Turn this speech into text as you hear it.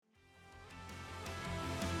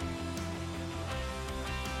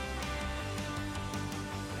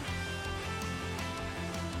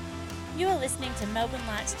You are listening to Melbourne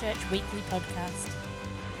Lights Church Weekly Podcast.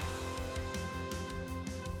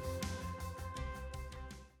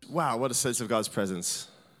 Wow, what a sense of God's presence.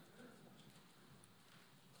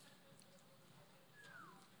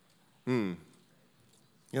 You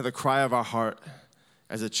know, the cry of our heart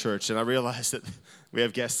as a church, and I realize that we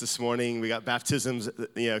have guests this morning, we got baptisms,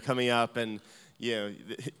 coming up, and,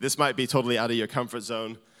 this might be totally out of your comfort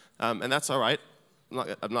zone, and that's all right.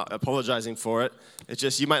 I'm not apologizing for it. It's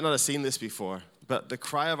just, you might not have seen this before, but the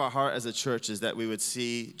cry of our heart as a church is that we would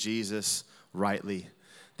see Jesus rightly,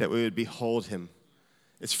 that we would behold him.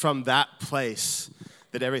 It's from that place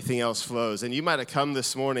that everything else flows. And you might have come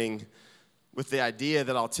this morning with the idea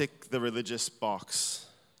that I'll tick the religious box.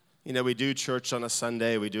 We do church on a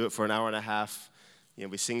Sunday. We do it for an hour and a half.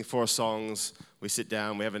 We sing 4 songs. We sit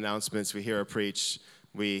down. We have announcements. We hear a preach.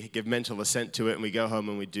 We give mental assent to it, and we go home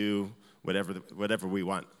and we do whatever we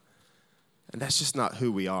want. And that's just not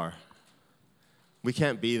who we are. We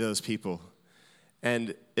can't be those people.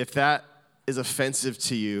 And if that is offensive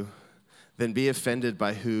to you, then be offended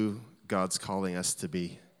by who God's calling us to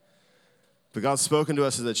be. But God's spoken to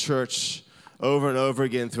us as a church over and over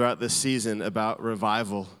again throughout this season about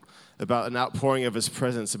revival, about an outpouring of his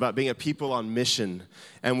presence, about being a people on mission.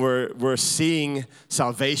 And we're seeing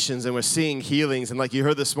salvations and we're seeing healings. And like you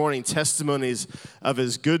heard this morning, testimonies of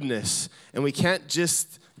his goodness. And we can't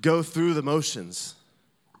just go through the motions.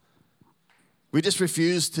 We just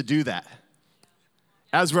refuse to do that.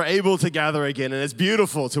 As we're able to gather again, and it's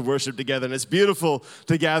beautiful to worship together, and it's beautiful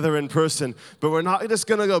to gather in person, but we're not just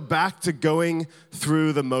going to go back to going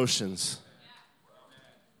through the motions.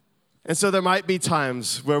 And so there might be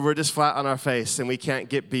times where we're just flat on our face and we can't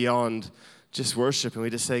get beyond just worship, and we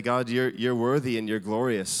just say, God, you're worthy and you're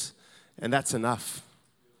glorious, and that's enough.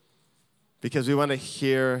 Because we want to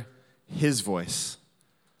hear his voice,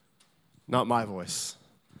 not my voice.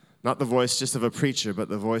 Not the voice just of a preacher, but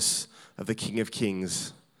the voice of the King of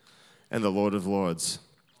Kings and the Lord of Lords.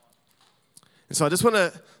 And so I just want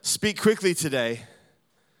to speak quickly today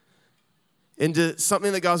into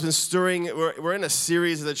something that God's been stirring. We're in a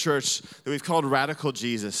series of the church that we've called Radical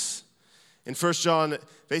Jesus. In 1 John,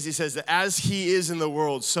 basically says that as he is in the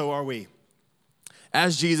world, so are we.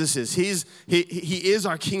 As Jesus is. He is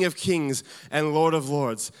our King of Kings and Lord of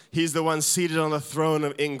Lords. He's the one seated on the throne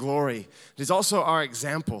in glory. He's also our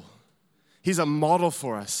example. He's a model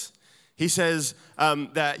for us. He says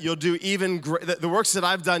that you'll do the works that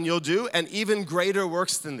I've done, you'll do, and even greater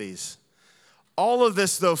works than these. All of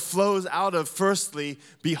this, though, flows out of, firstly,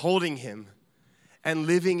 beholding him and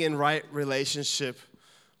living in right relationship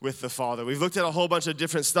with the Father. We've looked at a whole bunch of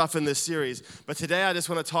different stuff in this series, but today I just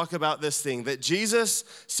want to talk about this thing, that Jesus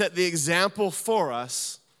set the example for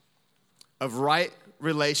us of right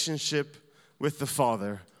relationship with the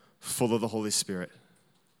Father, full of the Holy Spirit.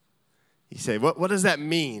 You say, what does that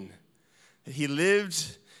mean? That he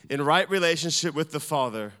lived in right relationship with the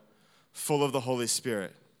Father, full of the Holy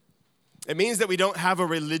Spirit. It means that we don't have a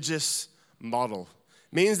religious model.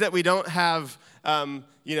 It means that we don't have,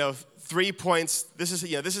 3 points. This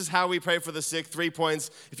is how we pray for the sick, 3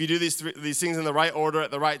 points. If you do these things in the right order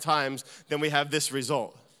at the right times, then we have this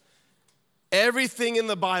result. Everything in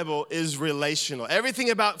the Bible is relational. Everything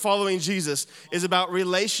about following Jesus is about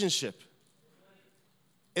relationship.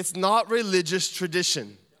 It's not religious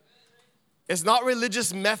tradition. It's not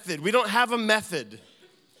religious method. We don't have a method.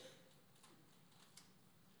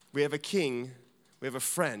 We have a king, we have a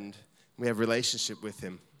friend, we have relationship with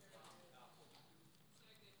him.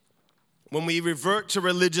 When we revert to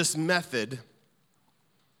religious method,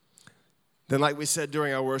 then like we said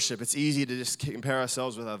during our worship, it's easy to just compare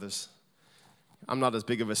ourselves with others. I'm not as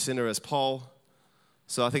big of a sinner as Paul,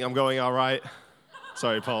 so I think I'm going all right.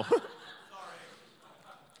 Sorry, Paul.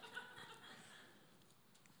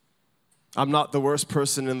 I'm not the worst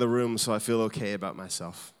person in the room, so I feel okay about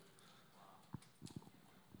myself.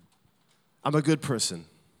 I'm a good person.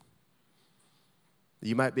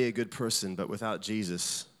 You might be a good person, but without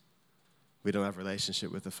Jesus, we don't have a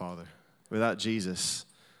relationship with the Father. Without Jesus,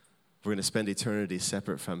 we're going to spend eternity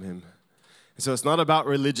separate from him. And so it's not about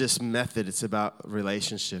religious method, it's about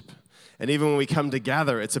relationship. And even when we come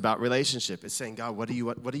together, it's about relationship. It's saying, God, what are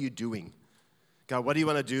you doing? God, what do you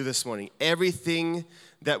want to do this morning? Everything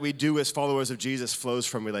that we do as followers of Jesus flows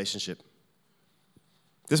from relationship.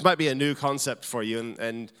 This might be a new concept for you,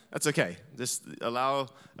 and that's okay. Just allow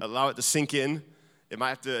it to sink in. It might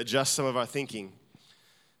have to adjust some of our thinking.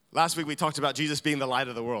 Last week we talked about Jesus being the light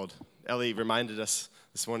of the world. Ellie reminded us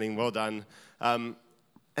this morning, well done. And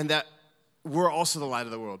that we're also the light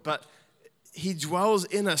of the world. But he dwells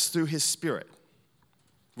in us through his Spirit.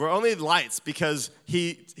 We're only lights because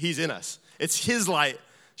he's in us. It's his light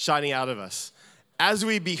shining out of us. As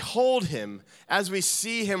we behold him, as we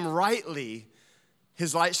see him rightly,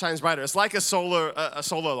 his light shines brighter. It's like a solar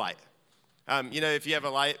light. If you have a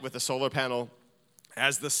light with a solar panel,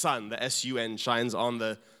 as the sun, the sun, shines on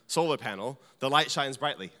the solar panel, the light shines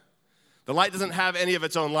brightly. The light doesn't have any of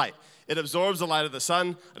its own light. It absorbs the light of the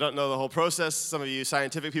sun. I don't know the whole process. Some of you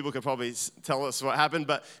scientific people could probably tell us what happened,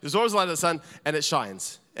 but it absorbs the light of the sun, and it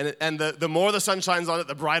shines. And the more the sun shines on it,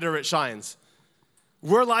 the brighter it shines.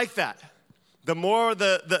 We're like that. The more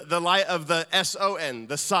the light of the sun,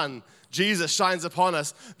 the sun, Jesus shines upon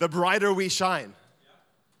us, the brighter we shine.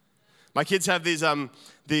 My kids have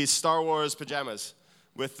these Star Wars pajamas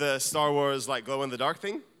with the Star Wars like glow-in-the-dark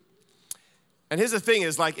thing. And here's the thing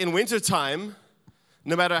is, like, in wintertime,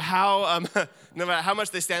 no matter how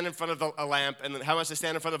much they stand in front of a lamp and how much they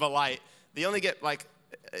stand in front of a light, they only get, like,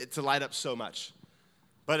 it to light up so much.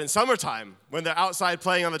 But in summertime, when they're outside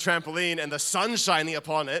playing on the trampoline and the sun's shining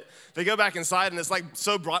upon it, they go back inside and it's, like,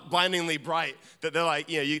 so blindingly bright that they're like,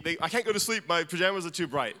 I can't go to sleep, my pajamas are too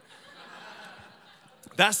bright.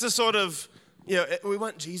 That's the sort of, we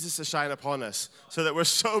want Jesus to shine upon us so that we're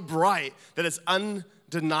so bright that it's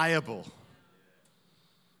undeniable.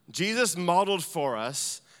 Jesus modeled for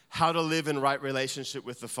us how to live in right relationship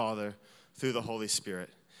with the Father through the Holy Spirit.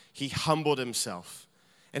 He humbled himself.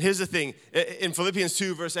 And here's the thing. In Philippians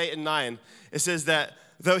 2, verse 8 and 9, it says that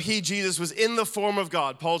though he, Jesus, was in the form of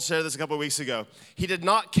God, Paul shared this a couple of weeks ago, he did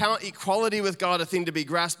not count equality with God a thing to be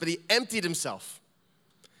grasped, but he emptied himself,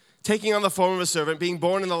 taking on the form of a servant, being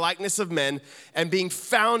born in the likeness of men, and being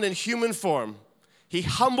found in human form. He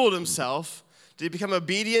humbled himself to become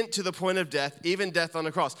obedient to the point of death, even death on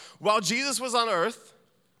the cross. While Jesus was on earth,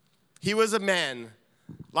 he was a man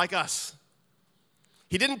like us.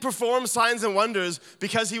 He didn't perform signs and wonders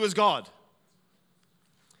because he was God.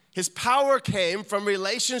 His power came from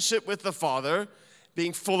relationship with the Father,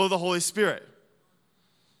 being full of the Holy Spirit.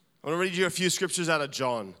 I want to read you a few scriptures out of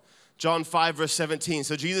John. John 5, verse 17.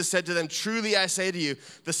 So Jesus said to them, truly I say to you,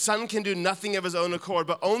 the Son can do nothing of his own accord,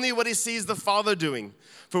 but only what he sees the Father doing.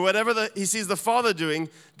 For whatever he sees the Father doing,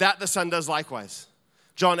 that the Son does likewise.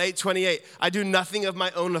 John 8, 28. I do nothing of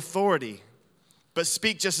my own authority, but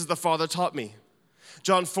speak just as the Father taught me.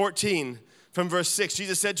 John 14, from verse 6.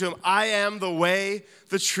 Jesus said to him, I am the way,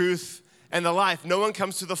 the truth, and the life. No one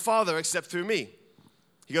comes to the Father except through me.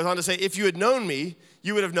 He goes on to say, if you had known me,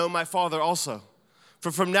 you would have known my Father also.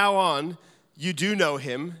 For from now on, you do know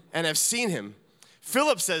him and have seen him.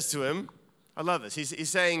 Philip says to him, I love this. He's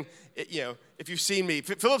saying, if you've seen me.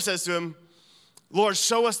 Philip says to him, Lord,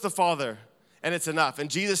 show us the Father, and it's enough. And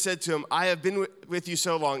Jesus said to him, I have been with you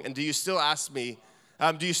so long, and do you still ask me,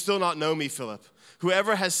 do you still not know me, Philip?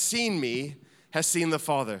 Whoever has seen me has seen the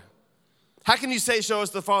Father. How can you say, show us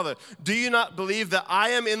the Father? Do you not believe that I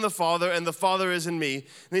am in the Father and the Father is in me? And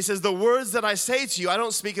he says, the words that I say to you, I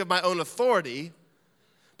don't speak of my own authority,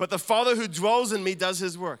 but the Father who dwells in me does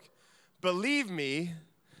his work. Believe me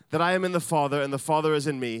that I am in the Father and the Father is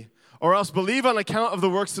in me, or else believe on account of the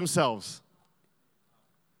works themselves.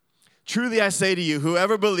 Truly I say to you,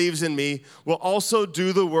 whoever believes in me will also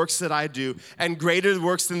do the works that I do, and greater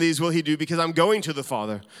works than these will he do, because I'm going to the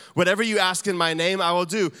Father. Whatever you ask in my name, I will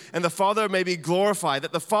do, and the Father may be glorified,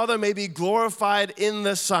 that the Father may be glorified in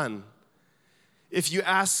the Son. If you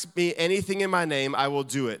ask me anything in my name, I will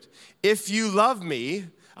do it. If you love me,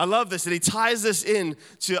 I love this, and he ties this in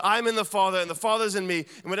to I'm in the Father, and the Father's in me,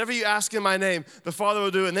 and whatever you ask in my name, the Father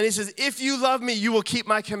will do it. And then he says, if you love me, you will keep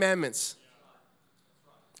my commandments.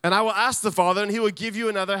 And I will ask the Father, and he will give you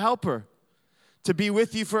another helper to be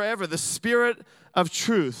with you forever, the Spirit of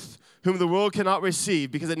truth, whom the world cannot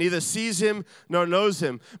receive, because it neither sees him nor knows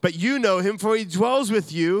him. But you know him, for he dwells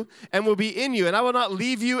with you and will be in you. And I will not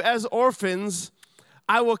leave you as orphans.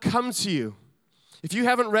 I will come to you. If you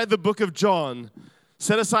haven't read the book of John,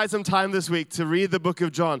 set aside some time this week to read the book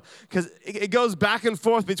of John, because it goes back and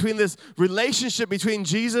forth between this relationship between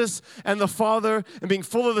Jesus and the Father and being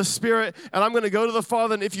full of the Spirit. And I'm going to go to the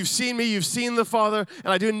Father, and if you've seen me, you've seen the Father,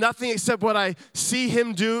 and I do nothing except what I see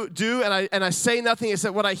him do, and I say nothing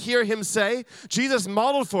except what I hear him say. Jesus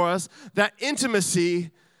modeled for us that intimacy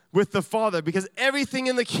with the Father, because everything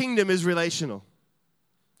in the kingdom is relational.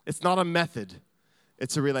 It's not a method.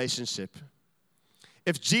 It's a relationship.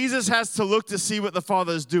 If Jesus has to look to see what the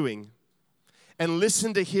Father is doing and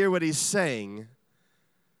listen to hear what he's saying,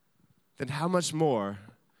 then how much more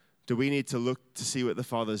do we need to look to see what the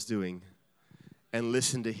Father is doing and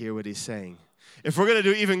listen to hear what he's saying? If we're going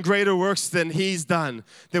to do even greater works than he's done,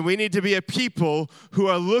 then we need to be a people who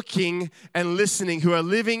are looking and listening, who are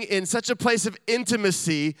living in such a place of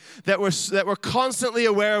intimacy that we're constantly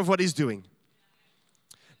aware of what he's doing.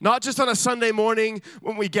 Not just on a Sunday morning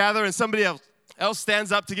when we gather and somebody else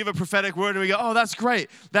stands up to give a prophetic word and we go, oh, that's great.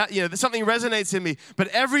 That, something resonates in me. But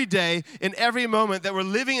every day, in every moment, that we're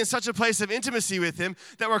living in such a place of intimacy with him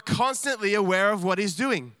that we're constantly aware of what he's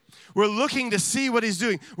doing. We're looking to see what he's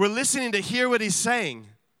doing. We're listening to hear what he's saying.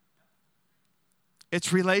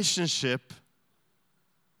 It's relationship,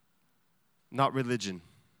 not religion.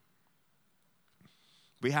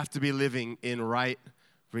 We have to be living in right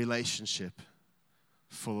relationship,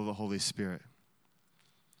 full of the Holy Spirit.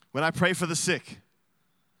 When I pray for the sick,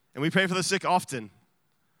 and we pray for the sick often,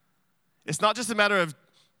 it's not just a matter of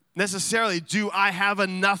necessarily, do I have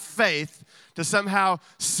enough faith to somehow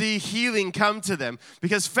see healing come to them?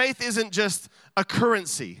 Because faith isn't just a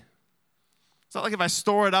currency. It's not like if I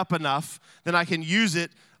store it up enough, then I can use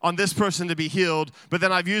it on this person to be healed, but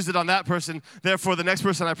then I've used it on that person. Therefore, the next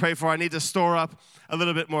person I pray for, I need to store up a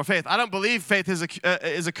little bit more faith. I don't believe faith is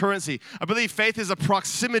a currency. I believe faith is a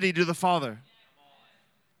proximity to the Father.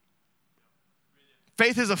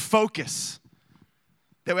 Faith is a focus.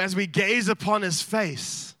 That as we gaze upon his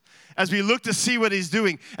face, as we look to see what he's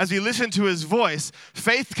doing, as we listen to his voice,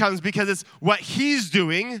 faith comes because it's what he's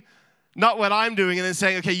doing, not what I'm doing, and then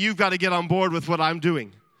saying, okay, you've got to get on board with what I'm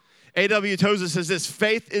doing. A.W. Tozer says this,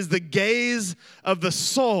 faith is the gaze of the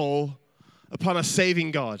soul upon a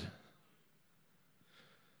saving God.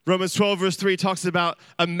 Romans 12 verse 3 talks about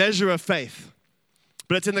a measure of faith,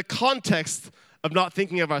 but it's in the context of not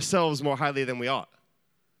thinking of ourselves more highly than we ought.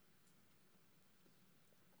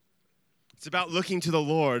 It's about looking to the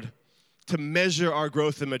Lord to measure our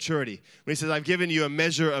growth and maturity. When he says, I've given you a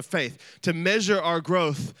measure of faith, to measure our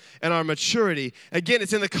growth and our maturity. Again,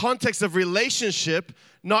 it's in the context of relationship,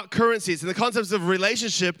 not currency. It's in the context of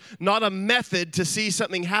relationship, not a method to see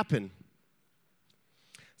something happen.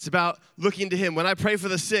 It's about looking to him. When I pray for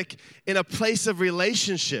the sick, in a place of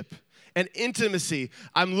relationship and intimacy,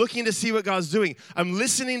 I'm looking to see what God's doing. I'm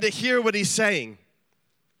listening to hear what he's saying.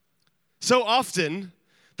 So often,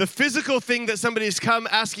 the physical thing that somebody's come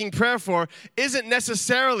asking prayer for isn't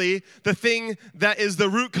necessarily the thing that is the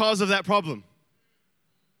root cause of that problem.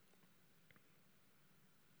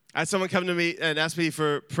 I had someone come to me and ask me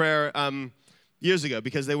for prayer years ago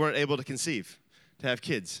because they weren't able to conceive, to have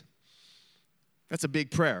kids. That's a big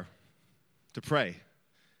prayer to pray.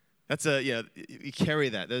 That's you carry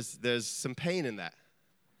that. There's some pain in that.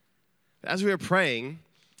 As we were praying,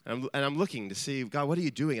 and I'm looking to see, God, what are you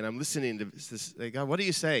doing? And I'm listening to this. God, what are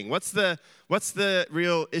you saying? What's the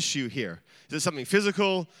real issue here? Is it something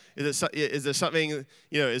physical? Is there something,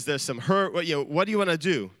 is there some hurt? What do you want to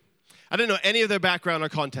do? I didn't know any of their background or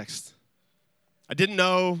context. I didn't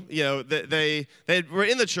know, they were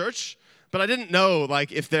in the church, but I didn't know,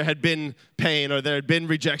 like, if there had been pain or there had been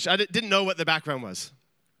rejection. I didn't know what the background was.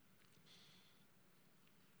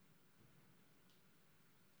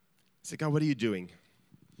 I said, God, what are you doing?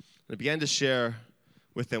 I began to share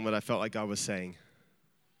with them what I felt like God was saying.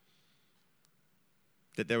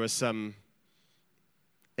 That there was some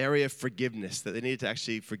area of forgiveness, that they needed to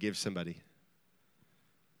actually forgive somebody.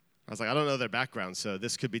 I was like, I don't know their background, so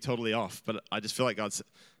this could be totally off, but I just feel like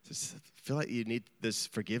you need this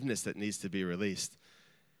forgiveness that needs to be released.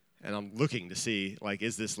 And I'm looking to see, like,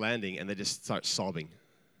 is this landing? And they just start sobbing.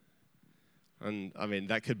 And I mean,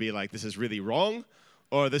 that could be like, this is really wrong,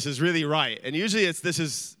 or this is really right. And usually this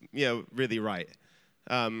is really right.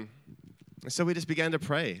 So we just began to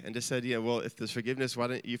pray and just said, well, if there's forgiveness, why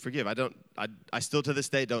don't you forgive? I still to this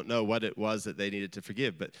day don't know what it was that they needed to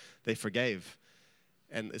forgive, but they forgave.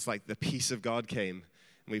 And it's like the peace of God came,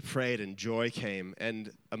 and we prayed, and joy came.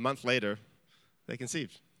 And a month later, they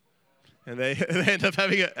conceived. And they end up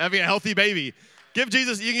having a healthy baby. You can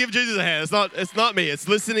give Jesus a hand. It's not me. It's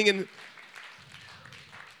listening and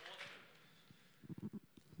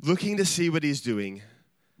looking to see what he's doing,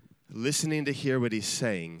 listening to hear what he's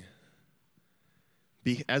saying.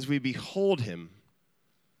 As we behold him,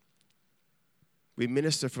 we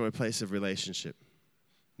minister from a place of relationship.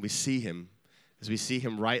 We see him. As we see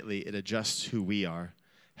him rightly, it adjusts who we are,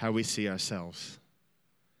 how we see ourselves.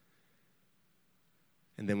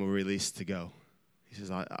 And then we're released to go. He says,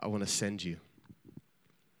 I want to send you.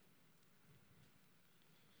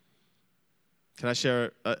 Can I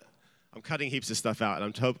share? I'm cutting heaps of stuff out,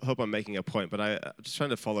 and I hope I'm making a point, but I'm just trying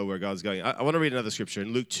to follow where God's going. I want to read another scripture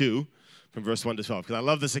in Luke 2, from verse 1 to 12, because I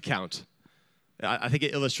love this account. I think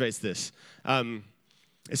it illustrates this.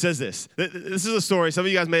 It says this. This is a story. Some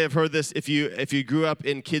of you guys may have heard this if you grew up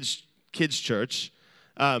in kids church,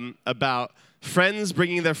 about friends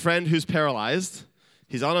bringing their friend who's paralyzed.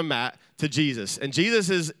 He's on a mat to Jesus. And Jesus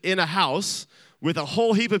is in a house with a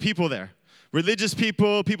whole heap of people there. religious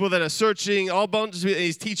people, people that are searching, all bunches of people, and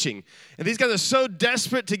he's teaching. And these guys are so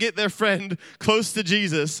desperate to get their friend close to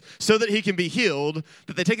Jesus so that he can be healed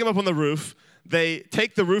that they take him up on the roof. They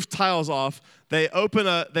take the roof tiles off. They open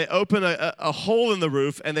a hole in the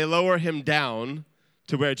roof, and they lower him down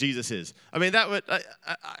to where Jesus is. I mean,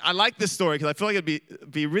 I like this story because I feel like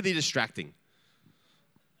it'd be really distracting.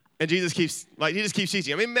 And Jesus just keeps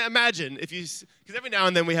teaching. I mean, imagine if because every now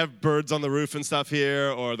and then we have birds on the roof and stuff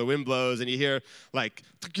here, or the wind blows, and you hear like,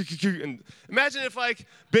 and imagine if like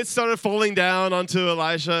bits started falling down onto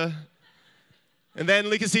Elisha, and then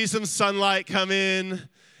we can see some sunlight come in,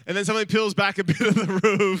 and then somebody peels back a bit of the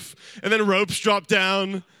roof, and then ropes drop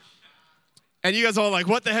down, and you guys are all like,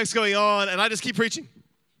 what the heck's going on? And I just keep preaching.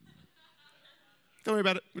 Don't worry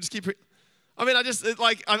about it. We'll just keep preaching. I mean,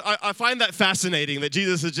 I find that fascinating that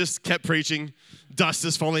Jesus has just kept preaching. Dust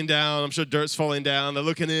is falling down. I'm sure dirt's falling down. They're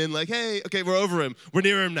looking in like, hey, okay, we're over him. We're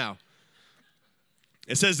near him now.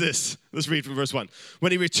 It says this. Let's read from verse 1.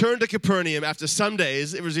 When he returned to Capernaum after some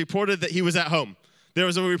days, it was reported that he was at home. There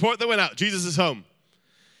was a report that went out. Jesus is home.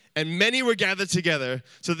 And many were gathered together,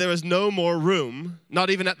 so there was no more room,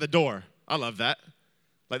 not even at the door. I love that.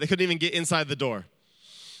 Like they couldn't even get inside the door.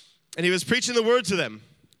 And he was preaching the word to them.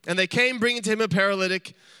 And they came, bringing to him a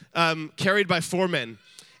paralytic carried by 4 men.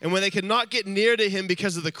 And when they could not get near to him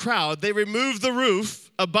because of the crowd, they removed the roof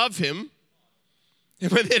above him.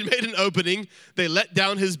 And when they had made an opening, they let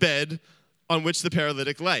down his bed on which the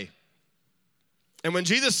paralytic lay. And when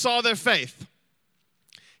Jesus saw their faith,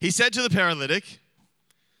 he said to the paralytic,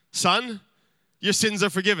 "Son, your sins are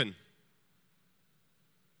forgiven."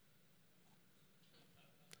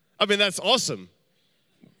 I mean, that's awesome.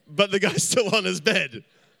 But the guy's still on his bed.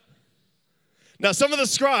 Now, some of the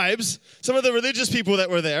scribes, some of the religious people that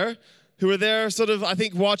were there, who were there sort of, I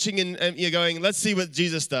think, watching and going, let's see what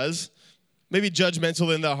Jesus does, maybe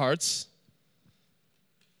judgmental in their hearts,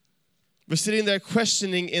 were sitting there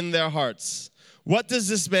questioning in their hearts, why does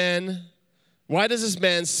this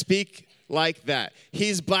man speak like that?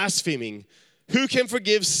 He's blaspheming. Who can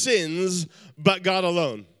forgive sins but God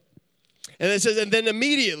alone? And it says, and then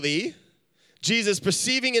immediately, Jesus,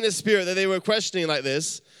 perceiving in his spirit that they were questioning like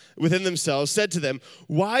this within themselves, said to them,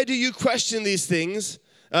 why do you question these things?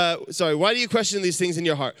 Why do you question these things in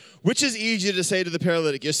your heart? Which is easier to say to the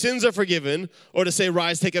paralytic, your sins are forgiven, or to say,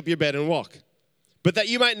 rise, take up your bed and walk? But that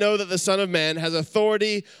you might know that the Son of Man has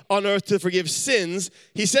authority on earth to forgive sins,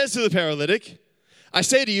 he says to the paralytic, I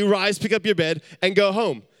say to you, rise, pick up your bed, and go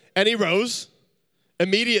home. And he rose,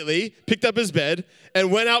 immediately picked up his bed,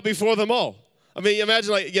 and went out before them all. I mean,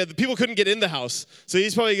 imagine the people couldn't get in the house. So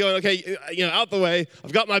he's probably going, okay, out the way.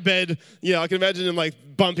 I've got my bed. I can imagine him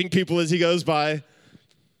bumping people as he goes by.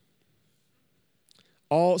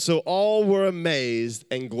 All were amazed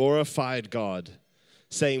and glorified God,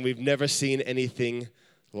 saying, we've never seen anything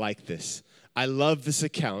like this. I love this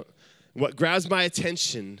account. What grabs my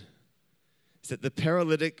attention is that the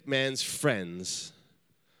paralytic man's friends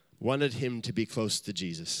wanted him to be close to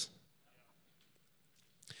Jesus.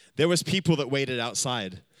 There was people that waited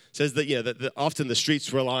outside. It says that, that often the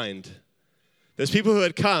streets were lined. There's people who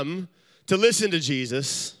had come to listen to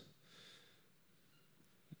Jesus,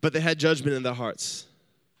 but they had judgment in their hearts.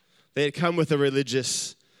 They had come with a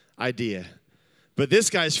religious idea. But this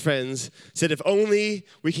guy's friends said, if only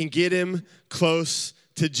we can get him close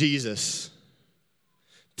to Jesus.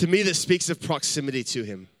 To me, this speaks of proximity to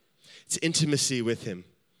him. It's intimacy with him.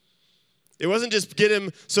 It wasn't just get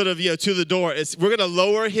him sort of, to the door. We're going to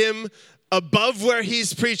lower him above where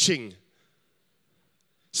he's preaching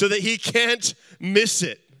so that he can't miss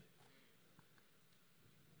it.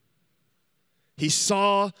 He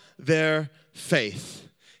saw their faith.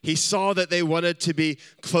 He saw that they wanted to be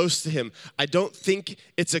close to him. I don't think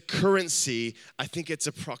it's a currency. I think it's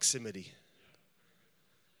a proximity.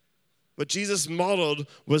 What Jesus modeled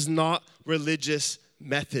was not religious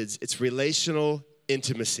methods. It's relational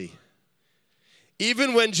intimacy.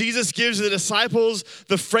 Even when Jesus gives the disciples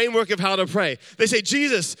the framework of how to pray, they say,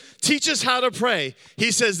 Jesus, teach us how to pray.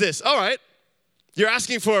 He says this, all right, you're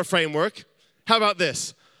asking for a framework. How about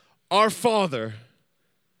this? Our Father,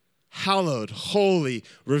 hallowed, holy,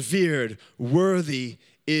 revered, worthy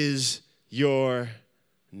is your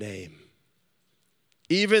name.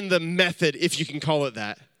 Even the method, if you can call it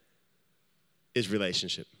that, is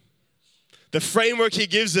relationship. The framework he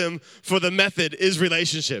gives them for the method is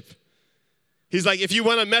relationship. He's like, if you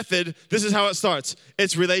want a method, this is how it starts.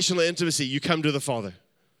 It's relational intimacy. You come to the Father.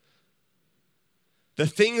 The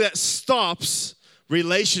thing that stops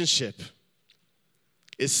relationship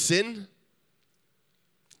is sin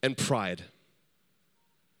and pride.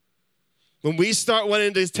 When we start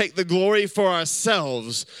wanting to take the glory for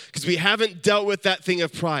ourselves, because we haven't dealt with that thing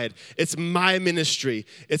of pride. It's my ministry.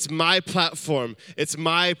 It's my platform. It's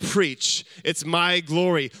my preach. It's my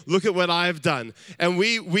glory. Look at what I've done. And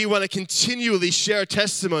we want to continually share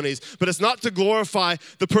testimonies, but it's not to glorify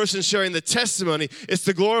the person sharing the testimony. It's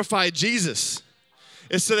to glorify Jesus.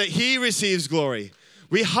 It's so that he receives glory.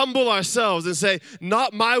 We humble ourselves and say,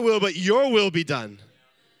 not my will, but your will be done.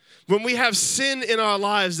 When we have sin in our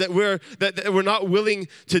lives that we're not willing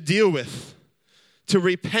to deal with, to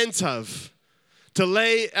repent of, to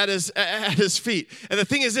lay at his feet. And the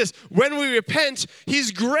thing is this, when we repent,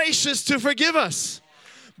 he's gracious to forgive us.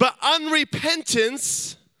 But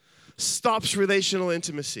unrepentance stops relational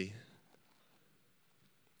intimacy.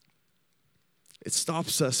 It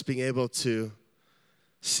stops us being able to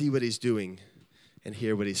see what he's doing and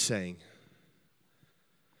hear what he's saying.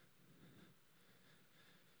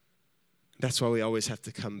 That's why we always have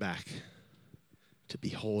to come back to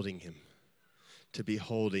beholding him, to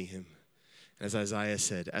beholding him. As Isaiah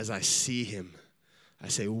said, as I see him, I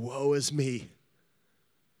say, woe is me.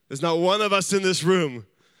 There's not one of us in this room.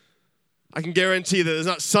 I can guarantee that there's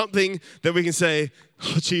not something that we can say,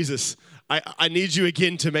 oh, Jesus, I need you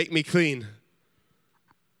again to make me clean.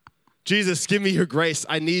 Jesus, give me your grace.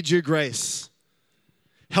 I need your grace.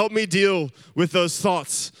 Help me deal with those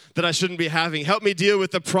thoughts that I shouldn't be having. Help me deal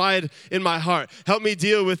with the pride in my heart. Help me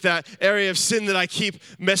deal with that area of sin that I keep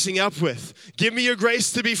messing up with. Give me your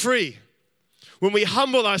grace to be free. When we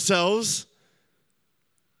humble ourselves,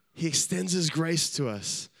 he extends his grace to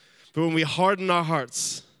us. But when we harden our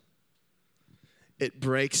hearts, it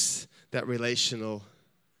breaks that relational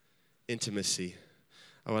intimacy.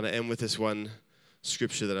 I want to end with this one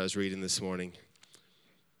scripture that I was reading this morning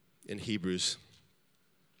in Hebrews.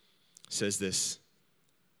 Says this.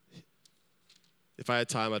 If I had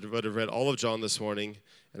time, I would have read all of John this morning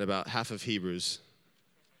and about half of Hebrews.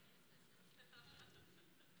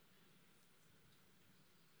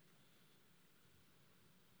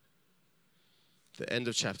 The end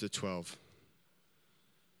of chapter 12.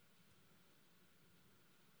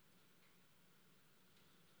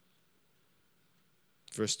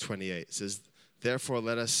 Verse 28 says, therefore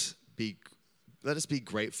let us be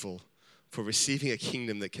grateful for receiving a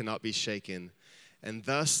kingdom that cannot be shaken. And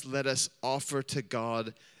thus let us offer to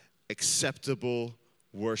God acceptable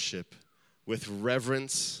worship with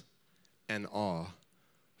reverence and awe,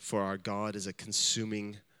 for our God is a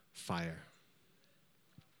consuming fire.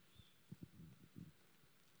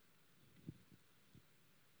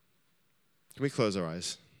 Can we close our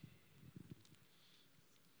eyes?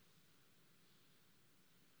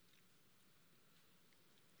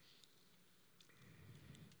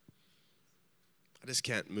 I just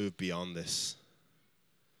can't move beyond this.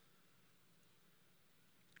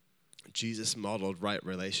 Jesus modeled right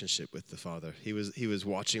relationship with the Father. He was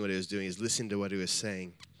watching what he was doing. He's listening to what he was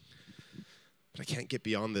saying. But I can't get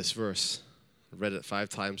beyond this verse. I read it 5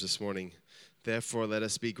 times this morning. Therefore, let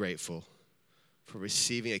us be grateful for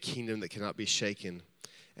receiving a kingdom that cannot be shaken.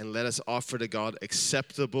 And let us offer to God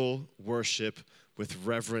acceptable worship with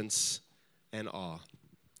reverence and awe.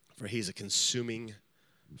 For he's a consuming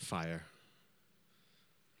fire.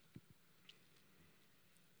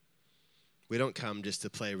 We don't come just to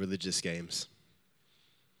play religious games.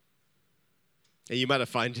 And you might have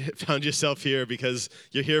found yourself here because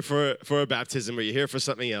you're here for a baptism or you're here for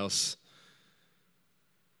something else.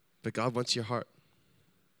 But God wants your heart.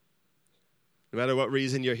 No matter what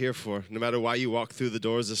reason you're here for, no matter why you walk through the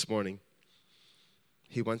doors this morning,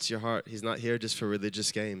 he wants your heart. He's not here just for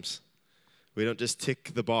religious games. We don't just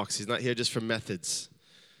tick the box. He's not here just for methods.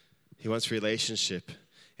 He wants relationship,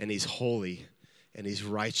 and he's holy, and he's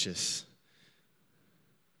righteous.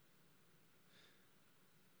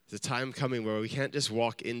 There's a time coming where we can't just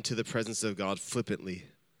walk into the presence of God flippantly.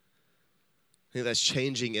 I think that's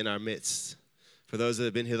changing in our midst. For those that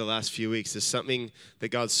have been here the last few weeks, there's something that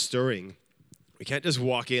God's stirring. We can't just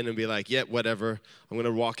walk in and be like, yeah, whatever. I'm going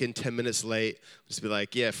to walk in 10 minutes late. Just be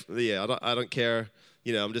like, yeah, I don't care.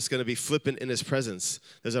 I'm just going to be flippant in his presence.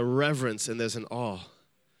 There's a reverence and there's an awe.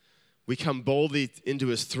 We come boldly into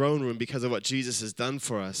his throne room because of what Jesus has done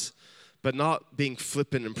for us, but not being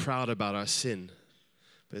flippant and proud about our sin.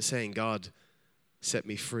 But saying, God, set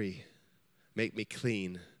me free, make me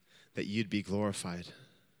clean, that you'd be glorified.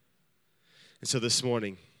 And so this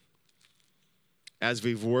morning, as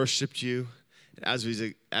we've worshiped you, as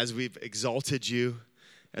we've exalted you,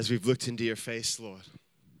 as we've looked into your face, Lord,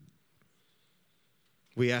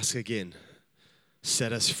 we ask again,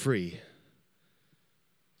 set us free,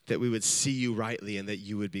 that we would see you rightly and that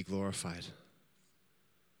you would be glorified.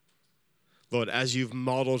 Lord, as you've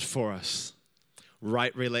modeled for us,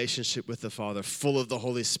 right relationship with the Father, full of the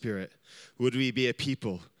Holy Spirit? Would we be a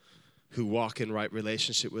people who walk in right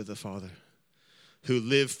relationship with the Father, who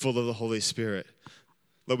live full of the Holy Spirit?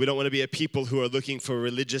 Lord, we don't want to be a people who are looking for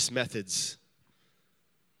religious methods,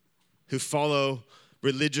 who follow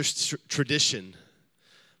religious tradition,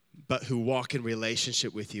 but who walk in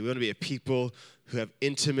relationship with you. We want to be a people who have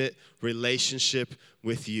intimate relationship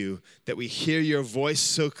with you, that we hear your voice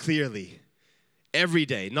so clearly every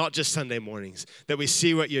day, not just Sunday mornings, that we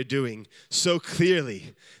see what you're doing so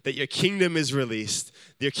clearly, that your kingdom is released,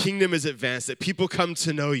 your kingdom is advanced, that people come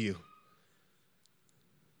to know you.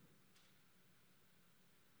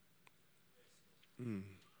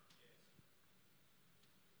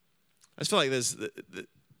 I just feel like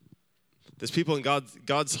there's people in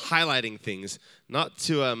God's highlighting things, not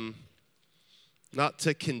to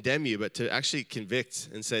condemn you, but to actually convict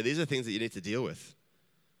and say, these are things that you need to deal with.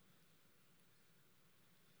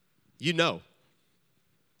 You know.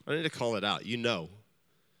 I need to call it out. You know.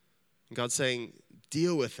 And God's saying,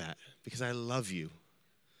 deal with that because I love you.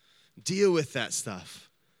 Deal with that stuff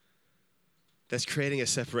that's creating a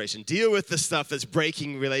separation. Deal with the stuff that's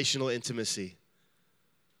breaking relational intimacy.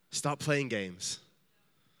 Stop playing games.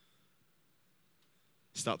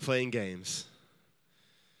 Stop playing games.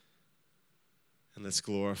 And let's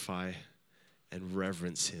glorify and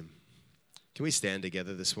reverence him. Can we stand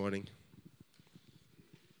together this morning?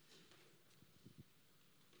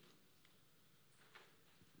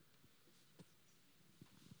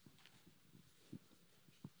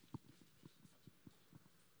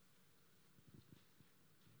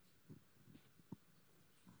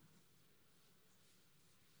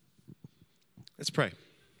 Let's pray.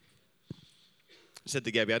 I said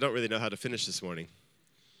to Gabby, I don't really know how to finish this morning.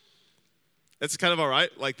 It's kind of all right.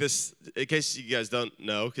 Like this, in case you guys don't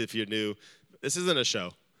know, if you're new, this isn't a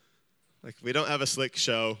show. Like we don't have a slick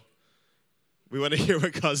show. We want to hear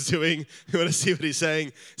what God's doing. We want to see what he's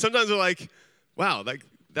saying. Sometimes we're like, wow, like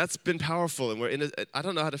that's been powerful. And I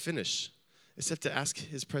don't know how to finish, except to ask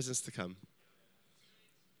his presence to come.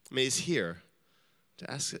 I mean, he's here to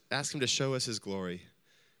ask him to show us his glory.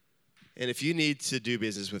 And if you need to do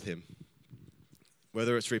business with him,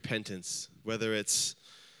 whether it's repentance, whether it's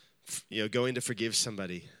going to forgive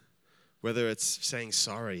somebody, whether it's saying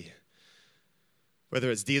sorry,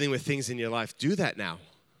 whether it's dealing with things in your life, do that now.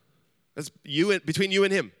 That's between you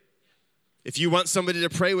and him. If you want somebody to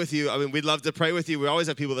pray with you, I mean, we'd love to pray with you. We always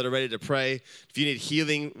have people that are ready to pray. If you need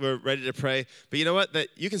healing, we're ready to pray. But you know what? That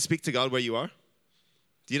you can speak to God where you are.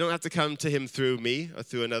 You don't have to come to him through me or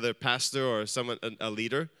through another pastor or someone, a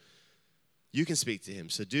leader. You can speak to him.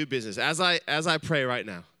 So do business. As I pray right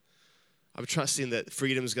now, I'm trusting that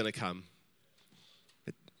freedom is going to come,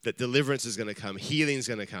 that deliverance is going to come, healing is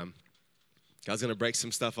going to come. God's going to break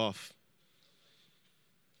some stuff off.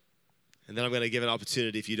 And then I'm going to give an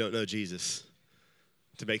opportunity, if you don't know Jesus,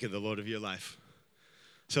 to make him the Lord of your life.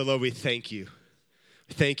 So Lord, we thank you.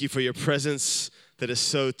 Thank you for your presence that is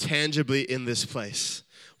so tangibly in this place.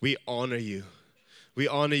 We honor you. We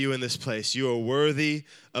honor you in this place. You are worthy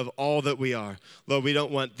of all that we are. Lord, we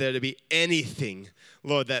don't want there to be anything,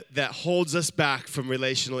 Lord, that holds us back from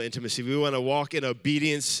relational intimacy. We want to walk in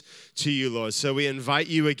obedience to you, Lord. So we invite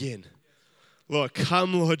you again. Lord,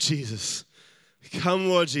 come, Lord Jesus. Come,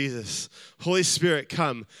 Lord Jesus. Holy Spirit,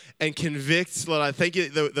 come and convict. Lord, I thank you.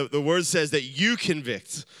 The word says that you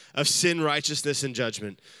convict of sin, righteousness, and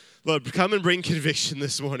judgment. Lord, come and bring conviction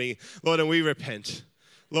this morning, Lord, and we repent.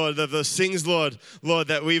 Lord, of those things, Lord,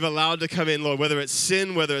 that we've allowed to come in, Lord, whether it's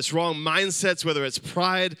sin, whether it's wrong mindsets, whether it's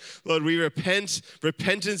pride, Lord, we repent.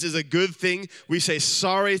 Repentance is a good thing. We say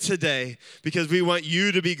sorry today because we want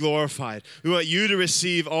you to be glorified. We want you to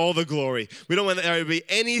receive all the glory. We don't want there to be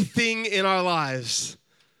anything in our lives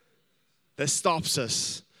that stops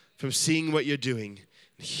us from seeing what you're doing,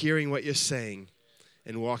 hearing what you're saying,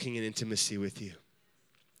 and walking in intimacy with you.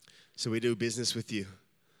 So we do business with you.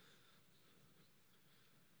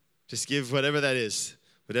 Just give whatever that is,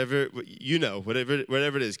 whatever you know, whatever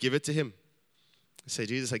it is, give it to him. Say,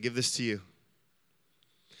 Jesus, I give this to you.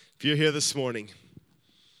 If you're here this morning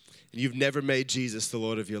and you've never made Jesus the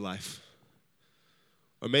Lord of your life,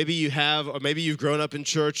 or maybe you have, or maybe you've grown up in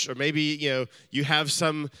church, or maybe you have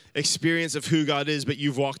some experience of who God is, but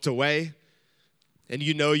you've walked away, and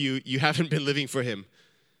you haven't been living for him.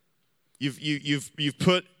 You've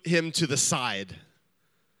put him to the side.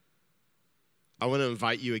 I want to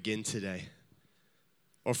invite you again today,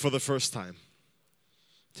 or for the first time,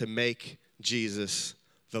 to make Jesus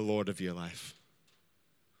the Lord of your life.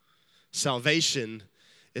 Salvation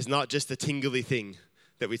is not just a tingly thing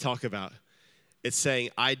that we talk about. It's saying,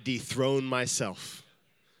 I dethrone myself.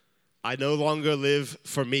 I no longer live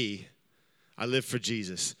for me. I live for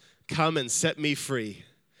Jesus. Come and set me free.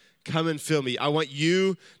 Come and fill me. I want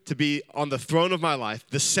you to be on the throne of my life,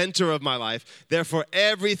 the center of my life. Therefore,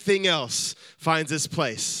 everything else finds its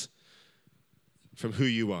place from who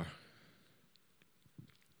you are.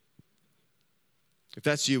 If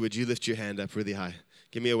that's you, would you lift your hand up really high?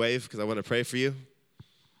 Give me a wave because I want to pray for you.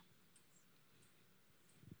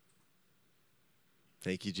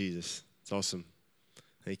 Thank you, Jesus. It's awesome.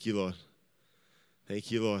 Thank you, Lord.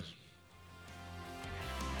 Thank you, Lord.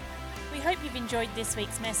 We hope you've enjoyed this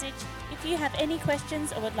week's message. If you have any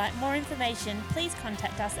questions or would like more information, please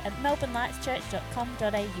contact us at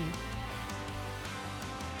melbournelightschurch.com.au.